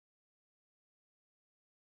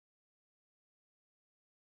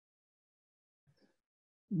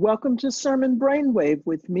Welcome to Sermon Brainwave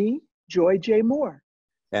with me, Joy J. Moore.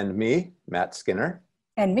 And me, Matt Skinner.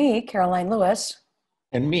 And me, Caroline Lewis.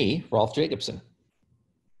 And me, Rolf Jacobson.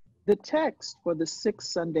 The text for the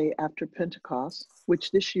sixth Sunday after Pentecost,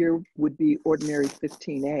 which this year would be Ordinary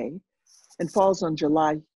 15A, and falls on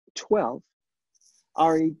July 12th,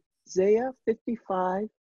 are Isaiah 55,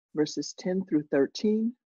 verses 10 through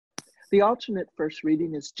 13. The alternate first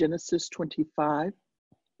reading is Genesis 25,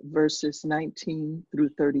 verses 19 through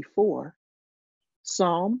 34,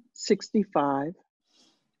 Psalm 65,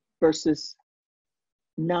 verses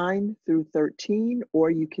 9 through 13, or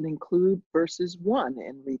you can include verses 1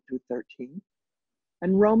 and read through 13,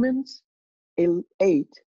 and Romans 8,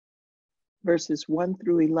 verses 1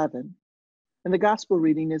 through 11. And the gospel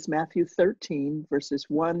reading is Matthew 13, verses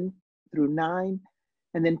 1 through 9,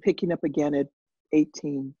 and then picking up again at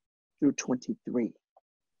 18 through 23.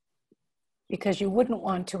 Because you wouldn't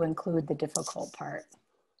want to include the difficult part.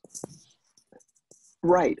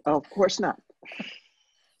 Right, of course not.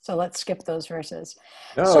 So let's skip those verses.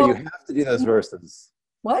 No, So, you have to do those verses.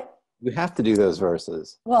 What? You have to do those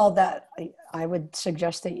verses. Well, that I would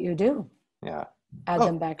suggest that you do. Yeah. Add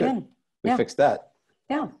them back good. in. We fixed that.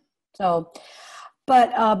 Yeah. So,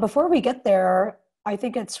 but before we get there, I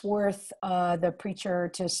think it's worth the preacher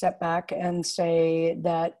to step back and say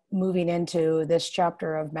that moving into this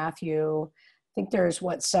chapter of Matthew, I think there's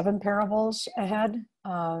 7 parables ahead.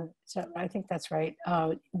 So I think that's right.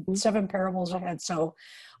 7 parables ahead. So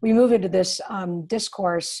we move into this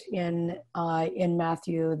discourse in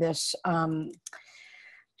Matthew, this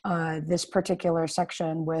particular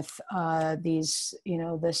section with these,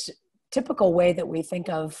 this typical way that we think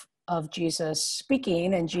of Jesus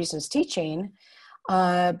speaking and Jesus teaching.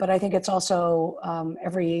 But I think it's also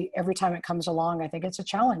every time it comes along, I think it's a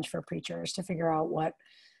challenge for preachers to figure out what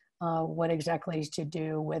exactly to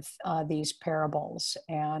do with these parables,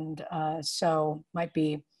 and so might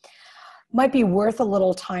be worth a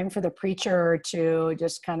little time for the preacher to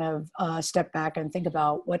just kind of step back and think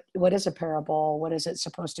about what is a parable, what is it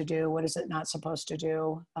supposed to do, what is it not supposed to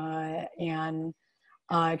do, and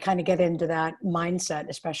kind of get into that mindset,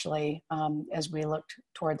 especially as we look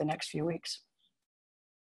toward the next few weeks.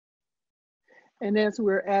 And as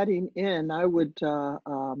we're adding in, I would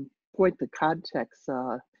point the context.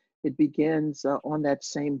 It begins on that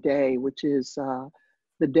same day, which is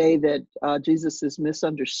the day that Jesus is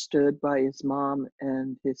misunderstood by his mom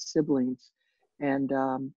and his siblings. And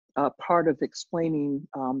part of explaining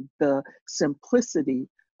the simplicity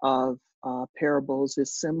of parables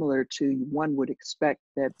is similar to one would expect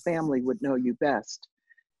that family would know you best.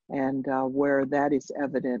 And where that is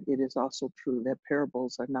evident, it is also true that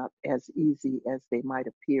parables are not as easy as they might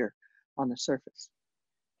appear on the surface.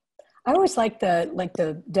 I always like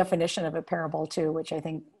the definition of a parable too, which I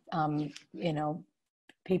think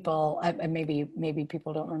people maybe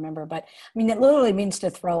people don't remember, but I mean it literally means to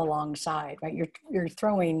throw alongside, right? You're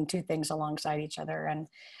throwing 2 things alongside each other,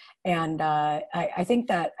 and I think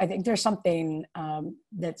there's something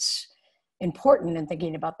that's important in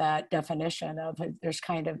thinking about that definition of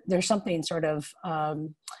there's something sort of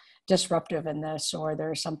disruptive in this, or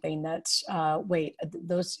there's something that's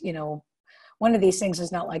one of these things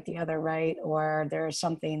is not like the other, right? Or there's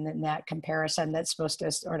something in that comparison that's supposed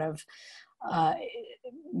to sort of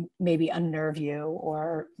maybe unnerve you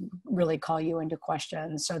or really call you into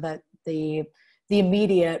question, so that the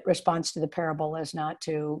immediate response to the parable is not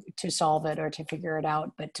to solve it or to figure it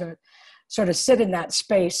out, but to sort of sit in that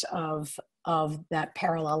space of that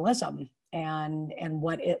parallelism and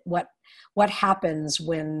what happens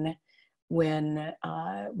when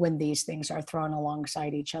these things are thrown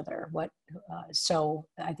alongside each other. So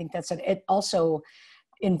I think that's it. It also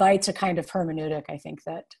invites a kind of hermeneutic, I think,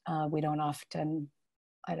 that I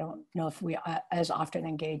don't know if we as often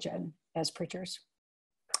engage in as preachers.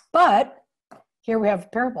 But here we have a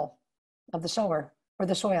parable of the sower or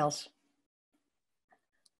the soils.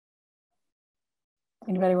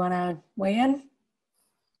 Anybody want to weigh in?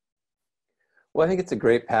 Well, I think it's a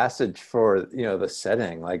great passage for, the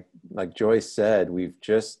setting. Like Joyce said, we've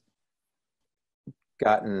just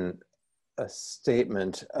gotten a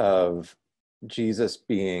statement of Jesus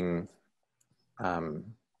being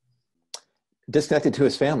disconnected to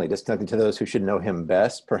his family, disconnected to those who should know him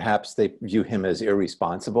best. Perhaps they view him as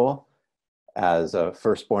irresponsible, as a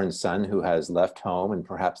firstborn son who has left home and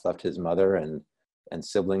perhaps left his mother and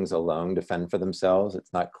siblings alone to fend for themselves.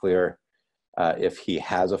 It's not clear if he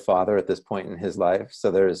has a father at this point in his life.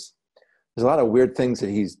 So there's a lot of weird things that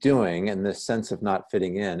he's doing, and this sense of not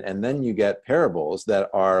fitting in. And then you get parables that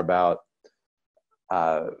are about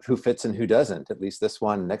who fits and who doesn't, at least this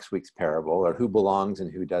one, next week's parable, or who belongs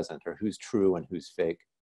and who doesn't, or who's true and who's fake.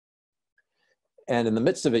 And in the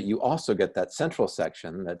midst of it, you also get that central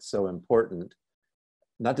section that's so important,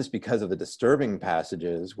 not just because of the disturbing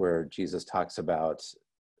passages where Jesus talks about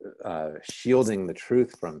shielding the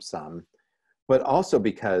truth from some, but also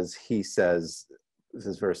because he says, this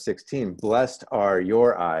is verse 16, blessed are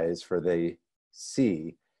your eyes for they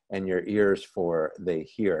see, and your ears for they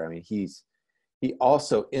hear. I mean, he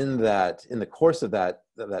also in the course of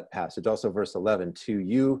that passage, also verse 11, to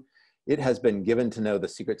you it has been given to know the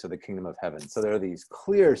secrets of the kingdom of heaven. So there are these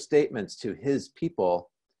clear statements to his people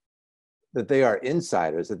that they are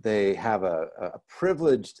insiders, that they have a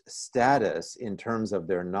privileged status in terms of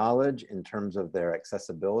their knowledge, in terms of their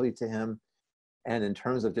accessibility to him, and in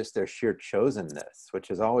terms of just their sheer chosenness, which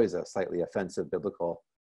is always a slightly offensive biblical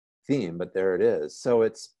theme, but there it is. So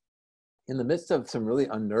it's in the midst of some really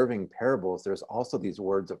unnerving parables, there's also these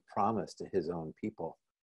words of promise to his own people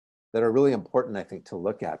that are really important, I think, to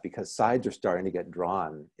look at, because sides are starting to get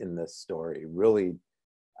drawn in this story, really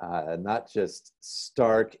not just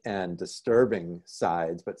stark and disturbing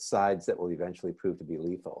sides, but sides that will eventually prove to be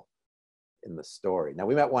lethal in the story. Now,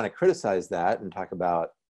 we might want to criticize that and talk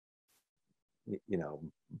about, you know,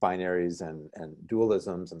 binaries and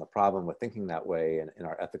dualisms and the problem with thinking that way in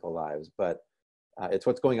our ethical lives, but it's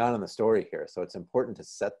what's going on in the story here. So it's important to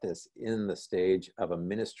set this in the stage of a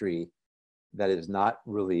ministry that is not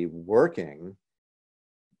really working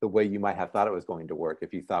the way you might have thought it was going to work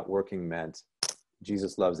if you thought working meant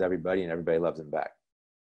Jesus loves everybody and everybody loves him back.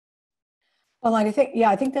 Well, I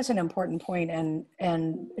think that's an important point,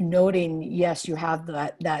 and noting, yes, you have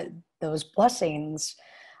those blessings,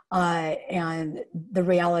 and the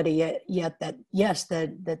reality yet that yes,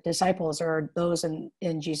 the disciples or those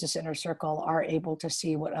in Jesus' inner circle are able to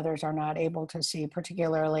see what others are not able to see,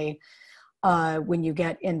 particularly when you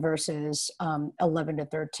get in verses 11 to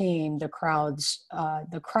 13, the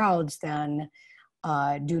crowds then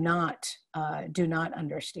do not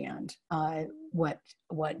understand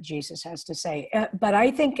what Jesus has to say. But I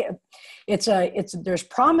think there's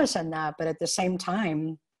promise in that, but at the same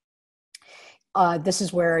time, this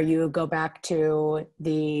is where you go back to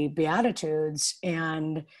the Beatitudes,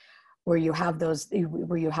 and where you have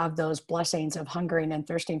those blessings of hungering and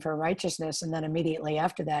thirsting for righteousness, and then immediately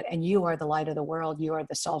after that, and you are the light of the world, you are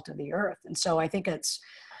the salt of the earth. And so I think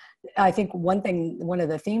one of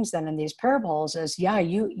the themes then in these parables is, yeah,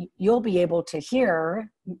 you'll be able to hear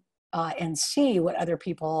and see what other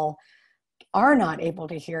people are not able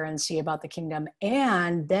to hear and see about the kingdom,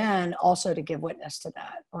 and then also to give witness to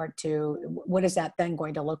that, or to what is that then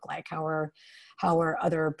going to look like? How are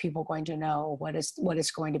other people going to know? What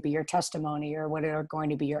is going to be your testimony, or what are going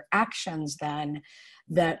to be your actions then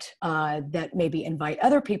that maybe invite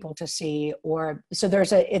other people to see? Or so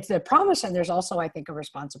it's a promise, and there's also, I think, a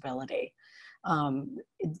responsibility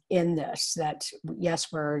in this, that yes,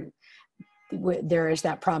 there is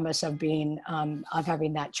that promise of being of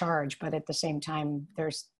having that charge, but at the same time,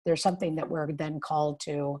 there's something that we're then called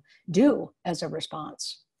to do as a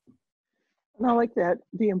response. And I like that,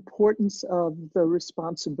 the importance of the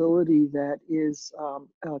responsibility that is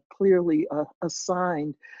clearly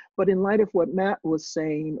assigned. But in light of what Matt was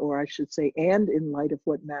saying, or I should say, and in light of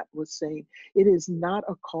what Matt was saying, it is not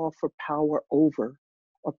a call for power over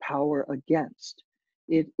or power against.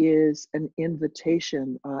 It is an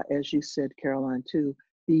invitation, as you said, Caroline, to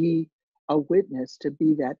be a witness, to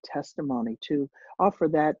be that testimony, to offer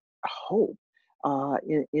that hope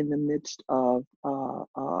in the midst of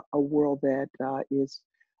a world that is,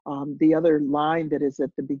 the other line that is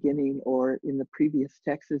at the beginning or in the previous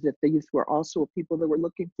text is that these were also people that were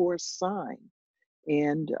looking for a sign.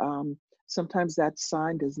 And sometimes that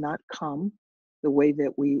sign does not come the way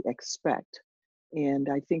that we expect. And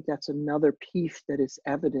I think that's another piece that is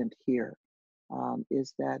evident here,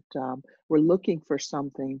 is that we're looking for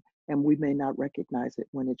something and we may not recognize it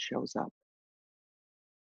when it shows up.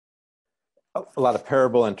 A lot of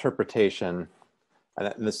parable interpretation,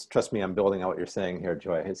 and this, trust me, I'm building on what you're saying here,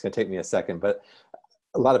 Joy. It's going to take me a second, but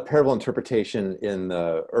a lot of parable interpretation in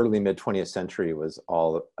the early mid-20th century was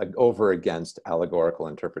all over against allegorical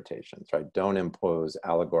interpretations, right? Don't impose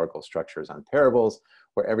allegorical structures on parables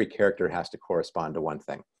where every character has to correspond to one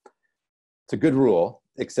thing. It's a good rule,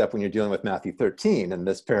 except when you're dealing with Matthew 13, and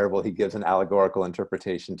this parable he gives an allegorical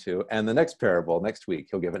interpretation to, and the next parable next week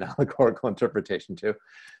he'll give an allegorical interpretation to.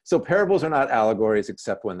 So parables are not allegories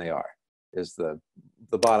except when they are, is the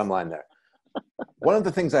bottom line there. One of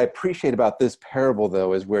the things I appreciate about this parable,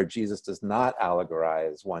 though, is where Jesus does not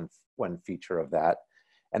allegorize one feature of that,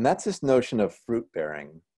 and that's this notion of fruit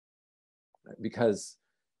bearing, because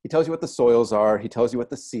he tells you what the soils are, he tells you what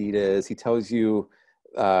the seed is, he tells you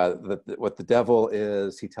what the devil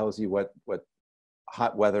is, he tells you what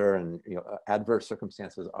hot weather and adverse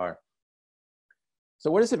circumstances are. So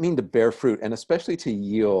what does it mean to bear fruit, and especially to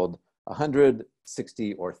yield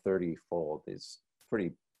 160 or 30-fold, these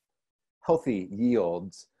pretty healthy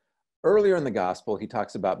yields? Earlier in the gospel, he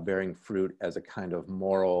talks about bearing fruit as a kind of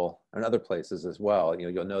moral, and other places as well.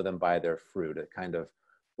 You'll know them by their fruit, a kind of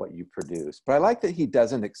what you produce. But I like that he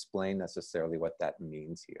doesn't explain necessarily what that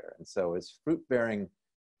means here. And so is fruit bearing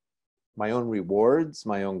my own rewards,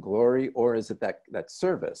 my own glory, or is it that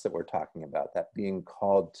service that we're talking about, that being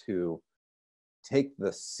called to take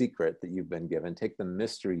the secret that you've been given, take the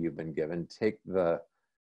mystery you've been given, take the,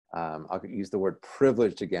 I'll use the word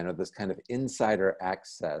privileged again, or this kind of insider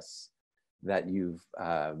access that you've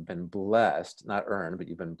been blessed, not earned, but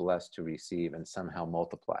you've been blessed to receive, and somehow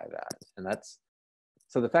multiply that. And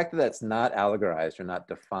so the fact that that's not allegorized or not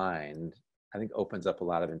defined, I think opens up a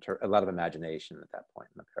lot of imagination at that point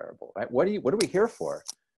in the parable, right? What are we here for?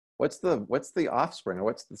 What's the offspring, or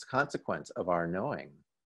what's this consequence of our knowing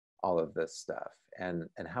all of this stuff? And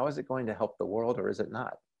how is it going to help the world, or is it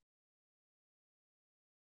not?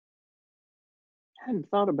 I hadn't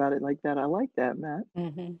thought about it like that. I like that, Matt.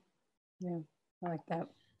 Mm-hmm. Yeah, I like that.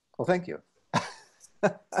 Well, thank you.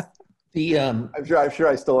 The I'm sure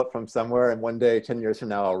I stole it from somewhere, and one day, 10 years from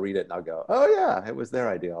now, I'll read it and I'll go, oh yeah, it was their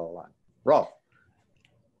idea all along. Rolf.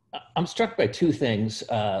 I'm struck by two things,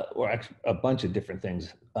 or actually a bunch of different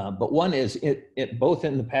things. But one is it both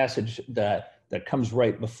in the passage that comes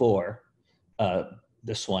right before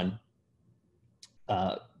this one.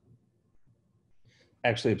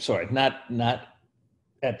 Actually, I'm sorry, not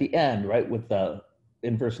at the end, right? With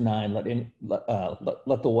in verse 9, let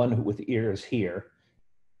the one who with ears hear.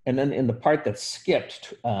 And then in the part that's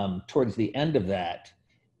skipped towards the end of that,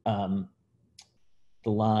 the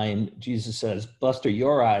line, Jesus says, blessed are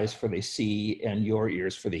your eyes for they see, and your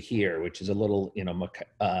ears for they hear, which is a little,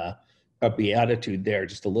 a beatitude there,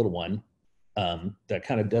 just a little one, that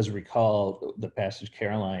kind of does recall the passage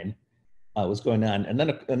Caroline was going on. And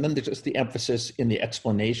then there's just the emphasis in the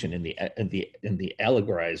explanation, in the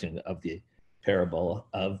allegorizing of the parable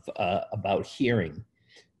of about hearing.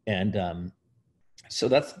 And so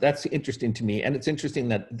that's interesting to me. And it's interesting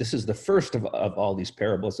that this is the first of all these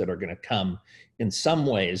parables that are going to come. In some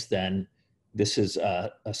ways, then, this is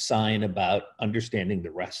a sign about understanding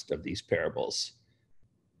the rest of these parables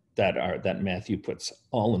that Matthew puts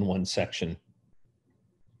all in one section.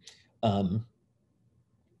 I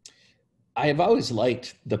have always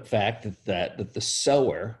liked the fact that the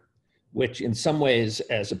sower, which in some ways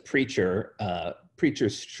as a preacher,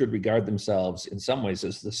 preachers should regard themselves in some ways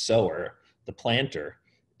as the sower, the planter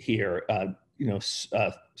here,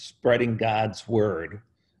 spreading God's word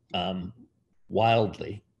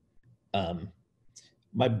wildly.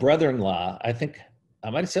 My brother-in-law, I think I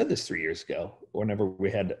might have said this 3 years ago, whenever we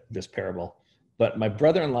had this parable, but my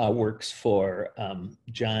brother-in-law works for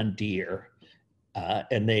John Deere,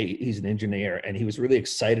 and he's an engineer, and he was really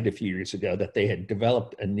excited a few years ago that they had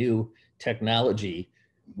developed a new technology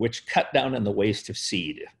which cut down on the waste of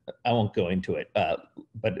seed. I won't go into it,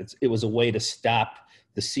 but it was a way to stop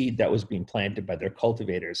the seed that was being planted by their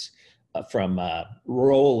cultivators from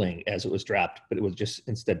rolling as it was dropped, but it was just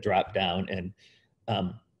instead dropped down. And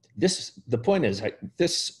the point is,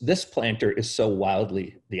 this planter is so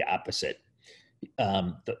wildly the opposite.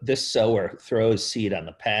 This sower throws seed on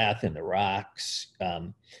the path, in the rocks.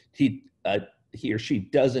 He or she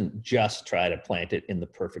doesn't just try to plant it in the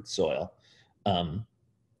perfect soil.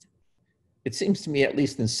 It seems to me, at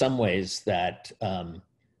least in some ways, that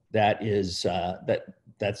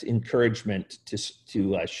that's encouragement to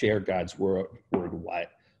share God's word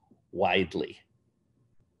widely.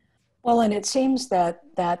 Well, and it seems that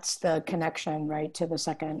that's the connection, right, to the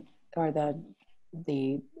second, or the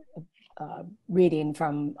reading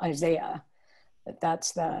from Isaiah.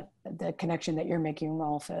 That's the connection that you're making,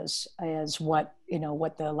 Rolf, is what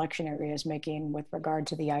what the lectionary is making with regard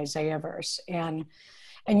to the Isaiah verse. And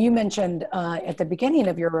you mentioned at the beginning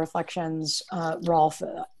of your reflections, Rolf,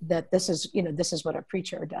 that this is what a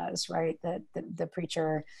preacher does, right? That the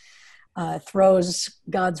preacher throws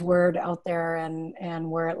God's word out there,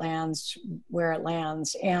 and where it lands.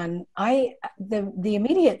 And the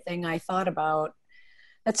immediate thing I thought about,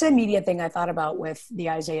 that's the immediate thing I thought about with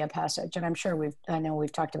the Isaiah passage. And I'm sure I know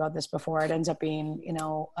we've talked about this before. It ends up being,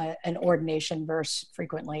 an ordination verse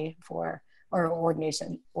frequently or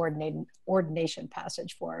ordination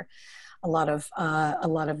passage for a lot of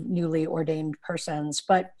newly ordained persons.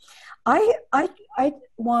 But I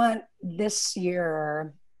want this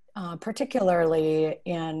year, particularly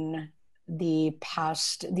in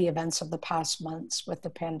the events of the past months with the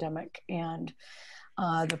pandemic and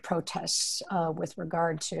the protests with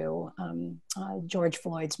regard to George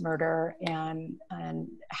Floyd's murder, and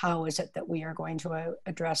how is it that we are going to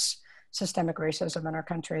address systemic racism in our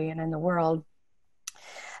country and in the world.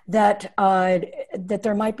 That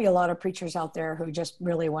there might be a lot of preachers out there who just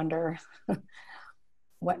really wonder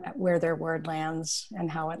where their word lands and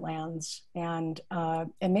how it lands, and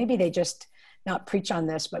maybe they just not preach on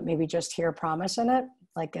this, but maybe just hear promise in it,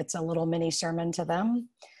 like it's a little mini sermon to them,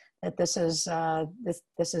 that this is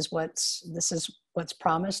what's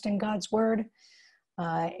promised in God's word,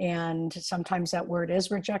 and sometimes that word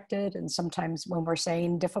is rejected, and sometimes when we're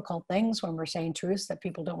saying difficult things, when we're saying truths that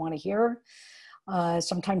people don't want to hear.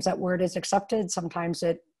 Sometimes that word is accepted. Sometimes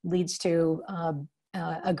it leads to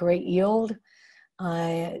a great yield,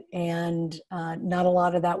 and not a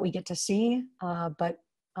lot of that we get to see. But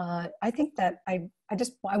I think that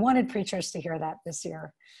I wanted preachers to hear that this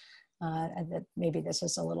year, and that maybe this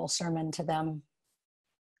is a little sermon to them,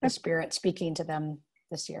 the Spirit speaking to them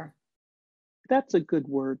this year. That's a good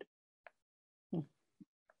word.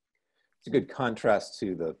 It's a good contrast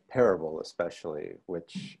to the parable, especially,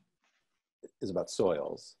 which is about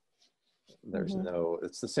soils. There's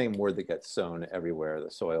it's the same word that gets sown everywhere. The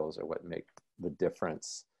soils are what make the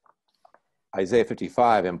difference. Isaiah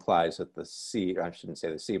 55 implies that the seed, I shouldn't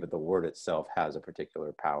say the seed, but the word itself has a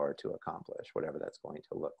particular power to accomplish whatever that's going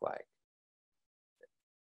to look like.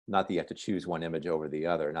 Not that you have to choose one image over the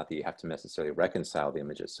other, not that you have to necessarily reconcile the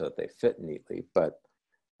images so that they fit neatly, but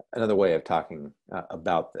another way of talking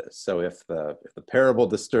about this. So if the parable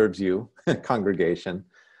disturbs you, congregation,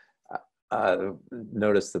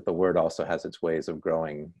 notice that the word also has its ways of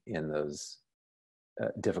growing in those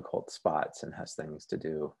difficult spots and has things to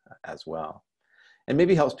do as well. And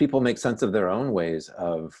maybe helps people make sense of their own ways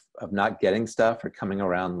of not getting stuff or coming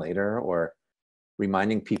around later, or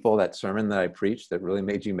reminding people that sermon that I preached that really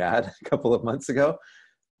made you mad a couple of months ago.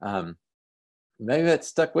 Maybe that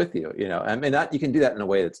stuck with you, you know. I mean, you can do that in a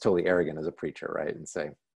way that's totally arrogant as a preacher, right? And say,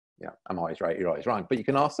 yeah, I'm always right, you're always wrong. But you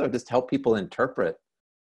can also just help people interpret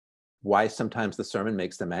why sometimes the sermon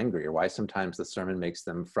makes them angry, or why sometimes the sermon makes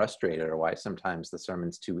them frustrated, or why sometimes the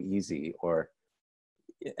sermon's too easy,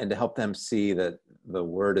 and to help them see that the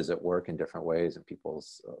word is at work in different ways in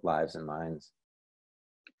people's lives and minds.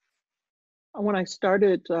 When I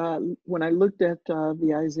started, when I looked at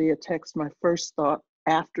the Isaiah text, my first thought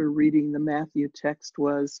after reading the Matthew text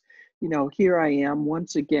was, you know, here I am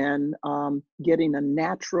once again getting a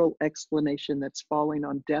natural explanation that's falling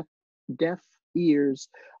on deaf ears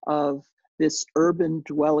of this urban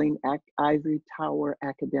dwelling ivory tower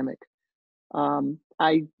academic.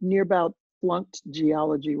 I near about flunked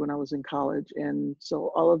geology when I was in college, and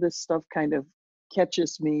so all of this stuff kind of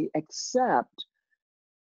catches me, except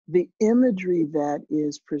the imagery that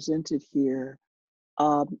is presented here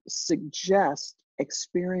suggests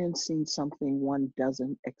experiencing something one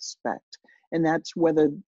doesn't expect. And that's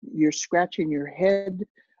whether you're scratching your head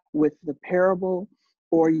with the parable,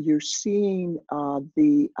 or you're seeing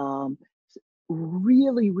the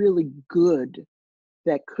really, really good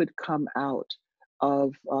that could come out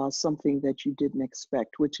of something that you didn't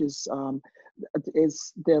expect, which is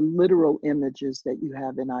the literal images that you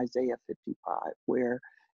have in Isaiah 55, where,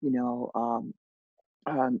 you know,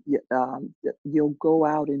 you'll go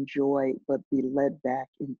out in joy, but be led back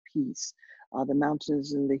in peace. The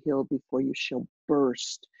mountains and the hill before you shall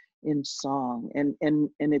burst in song. And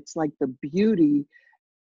it's like the beauty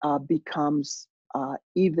becomes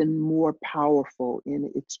even more powerful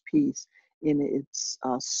in its peace, in its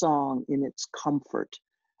song, in its comfort.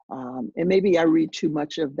 And maybe I read too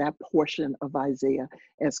much of that portion of Isaiah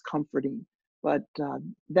as comforting, but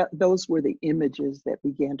those were the images that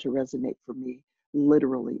began to resonate for me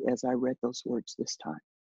literally as I read those words this time.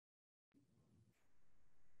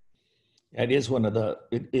 It is one of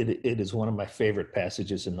it is one of my favorite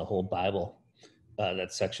passages in the whole Bible,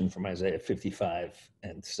 that section from Isaiah 55.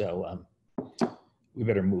 And so we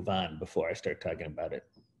better move on before I start talking about it.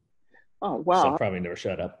 Oh, wow. So I'll probably never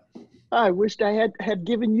shut up. I wished I had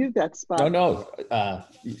given you that spot. No,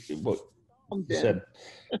 you said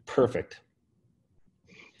perfect.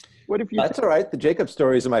 What if you? That's all right. The Jacob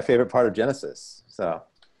stories are my favorite part of Genesis. So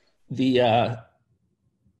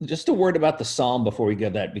just a word about the Psalm before we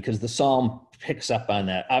get that, because the Psalm picks up on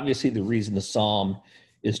that. Obviously, the reason the Psalm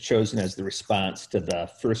is chosen as the response to the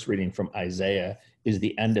first reading from Isaiah is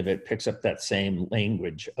the end of it picks up that same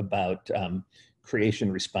language about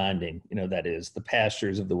creation responding. You know, that is, the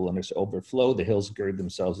pastures of the wilderness overflow, the hills gird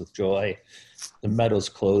themselves with joy, the meadows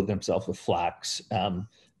clothe themselves with flocks.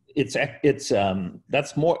 It's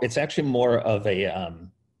actually more of a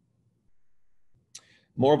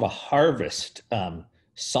more of a harvest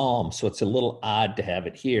psalm, so it's a little odd to have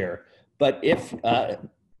it here. But if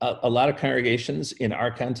a lot of congregations in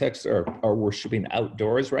our context are worshiping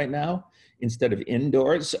outdoors right now instead of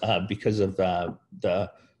indoors because of the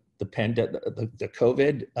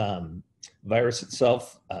COVID virus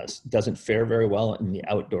itself doesn't fare very well in the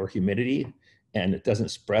outdoor humidity, and it doesn't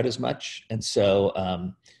spread as much. And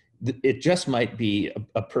so it just might be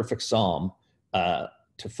a perfect psalm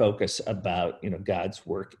to focus about, God's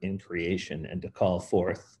work in creation, and to call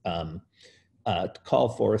forth a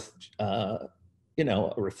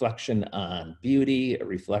reflection on beauty, a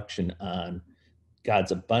reflection on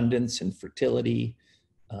God's abundance and fertility,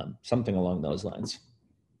 something along those lines.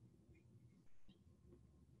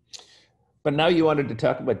 But now you wanted to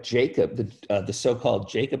talk about Jacob, the so-called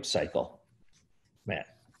Jacob cycle, Matt.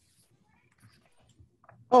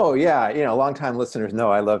 Oh yeah, longtime listeners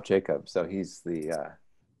know I love Jacob, so he's the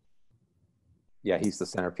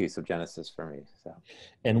centerpiece of Genesis for me. So.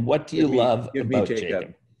 And what do you love about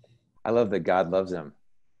Jacob? I love that God loves him,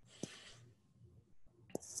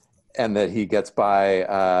 and that he gets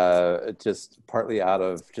by just partly out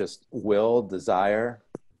of just will, desire,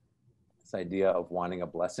 this idea of wanting a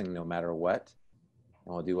blessing no matter what,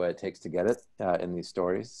 and we'll do what it takes to get it in these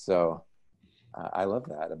stories. So I love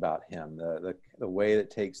that about him, the way that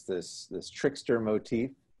takes this trickster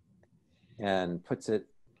motif and puts it,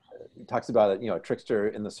 talks about it, a trickster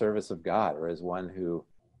in the service of God, or as one who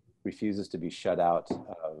refuses to be shut out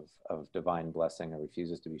of divine blessing, or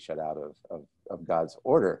refuses to be shut out of God's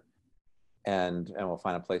order, and we'll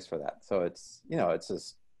find a place for that. So it's it's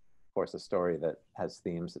just, of course, a story that has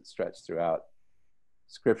themes that stretch throughout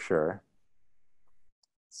Scripture.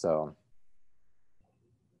 So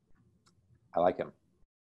I like him.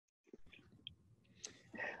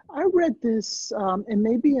 I read this, and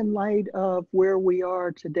maybe in light of where we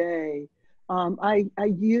are today, I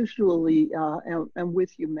usually am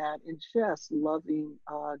with you, Matt, in just loving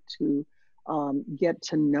to get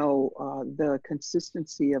to know the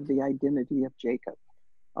consistency of the identity of Jacob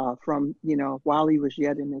from, while he was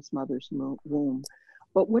yet in his mother's womb.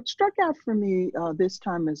 But what struck out for me this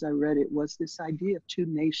time as I read it was this idea of two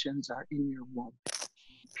nations are in your womb,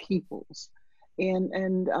 peoples. And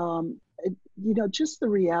just the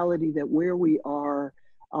reality that where we are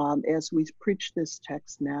as we preach this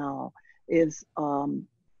text now is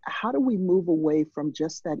how do we move away from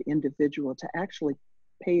just that individual to actually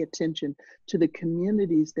pay attention to the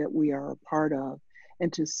communities that we are a part of,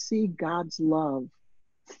 and to see God's love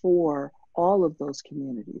for all of those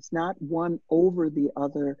communities, not one over the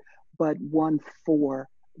other, but one for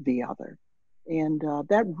the other. And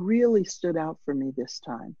that really stood out for me this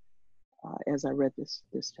time as I read this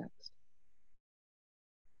text.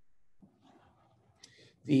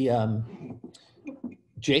 The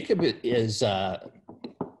Jacob is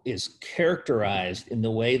characterized in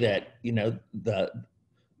the way that the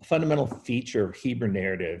fundamental feature of Hebrew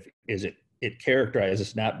narrative is it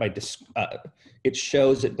characterizes not by it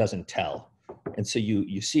shows, it doesn't tell. And so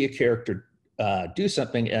you see a character do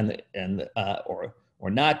something or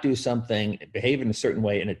not do something, behave in a certain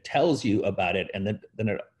way, and it tells you about it, and then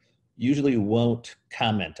it usually won't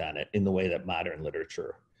comment on it in the way that modern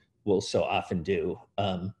literature will so often do.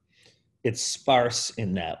 It's sparse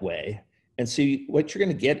in that way. And so what you're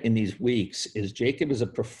going to get in these weeks is Jacob is a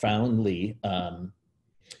profoundly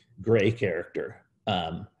gray character,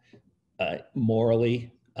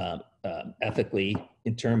 morally, ethically,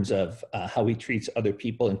 in terms of how he treats other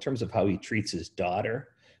people, in terms of how he treats his daughter,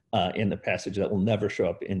 in the passage that will never show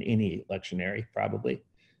up in any lectionary, probably,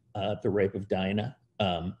 the rape of Dinah,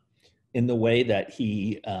 in the way that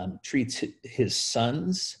he treats his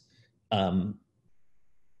sons,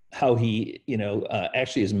 how he,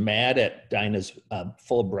 actually is mad at Dinah's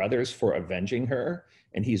full brothers for avenging her,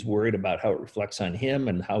 and he's worried about how it reflects on him,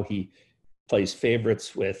 and how he plays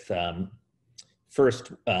favorites with first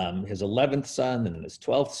his 11th son and then his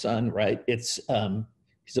 12th son, right? It's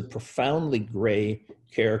he's a profoundly gray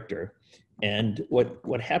character. And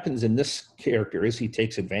what happens in this character is he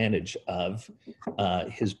takes advantage of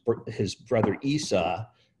his brother Esau.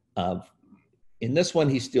 In this one,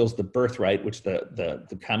 he steals the birthright, which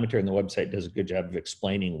the commentary on the website does a good job of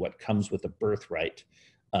explaining what comes with a birthright.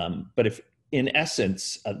 But if, in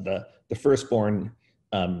essence, the firstborn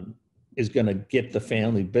is going to get the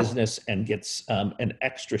family business and gets an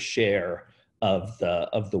extra share of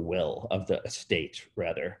the will, of the estate,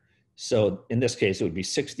 rather. So in this case, it would be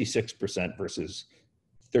 66% versus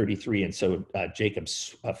 33. And so Jacob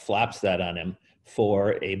flops that on him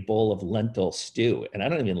for a bowl of lentil stew. And I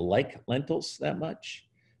don't even like lentils that much.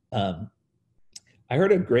 I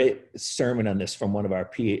heard a great sermon on this from one of our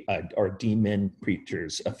D-Min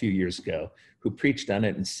preachers a few years ago, who preached on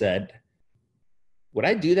it and said, would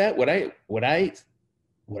I do that? Would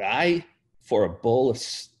I, for a bowl of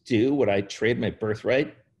stew, would I trade my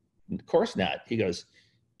birthright? Of course not. He goes,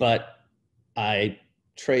 but I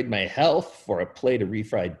trade my health for a plate of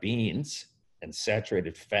refried beans and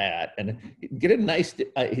saturated fat. And he did a nice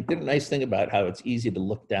thing about how it's easy to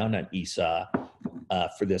look down on Esau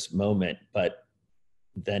for this moment, but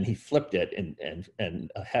then he flipped it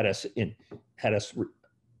and had us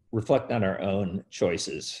reflect on our own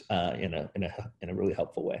choices in a really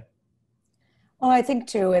helpful way. Well, I think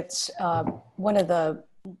too, it's one of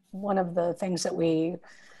the things that we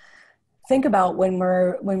think about when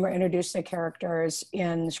we're introduced to characters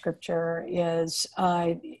in Scripture is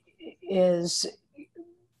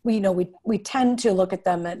we tend to look at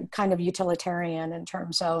them at kind of utilitarian in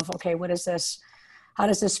terms of, okay, what is this? How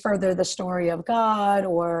does this further the story of God,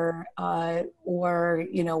 or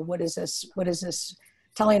what is this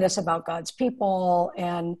telling us about God's people?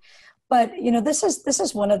 But this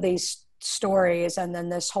is one of these stories, and then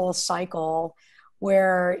this whole cycle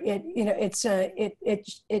where it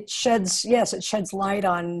sheds light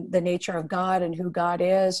on the nature of God and who God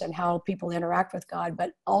is and how people interact with God,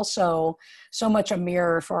 but also so much a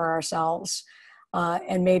mirror for ourselves.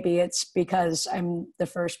 And maybe it's because I'm the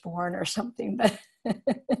firstborn or something,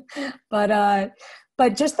 but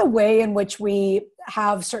just the way in which we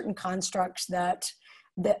have certain constructs that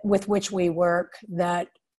with which we work that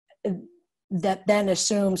then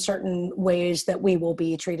assume certain ways that we will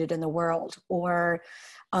be treated in the world, or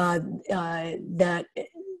that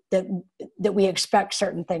we expect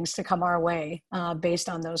certain things to come our way based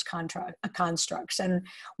on those constructs. And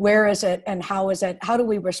where is it, and how is it? How do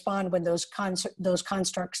we respond when those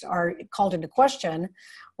constructs are called into question,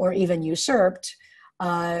 or even usurped?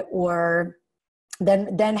 Or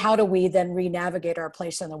then how do we then re-navigate our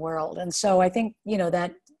place in the world? And so I think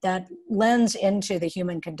that lens into the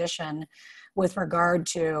human condition with regard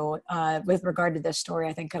to this story,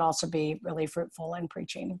 I think could also be really fruitful in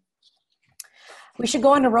preaching. We should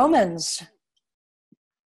go on to Romans.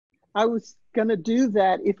 I was going to do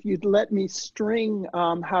that if you'd let me string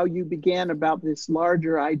how you began about this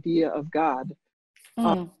larger idea of God,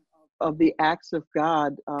 of the acts of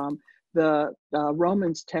God. The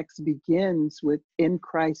Romans text begins with, in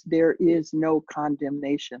Christ there is no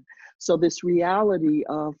condemnation. So this reality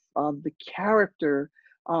of the character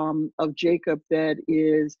of Jacob that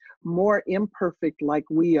is more imperfect like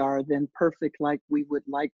we are than perfect like we would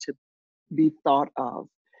like to be thought of.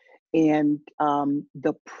 And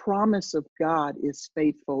the promise of God is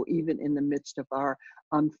faithful even in the midst of our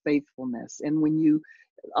unfaithfulness. And when you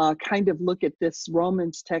kind of look at this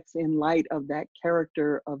Romans text in light of that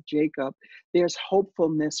character of Jacob, there's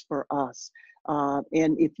hopefulness for us.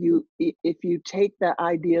 And if you take the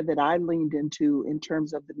idea that I leaned into in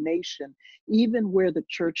terms of the nation, even where the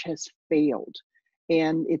church has failed,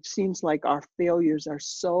 and it seems like our failures are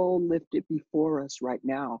so lifted before us right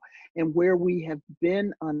now, and where we have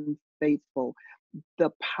been unfaithful,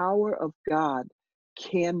 the power of God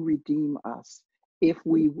can redeem us if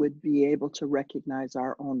we would be able to recognize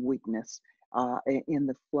our own weakness in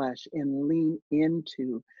the flesh and lean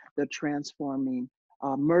into the transforming,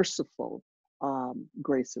 merciful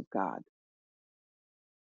grace of God.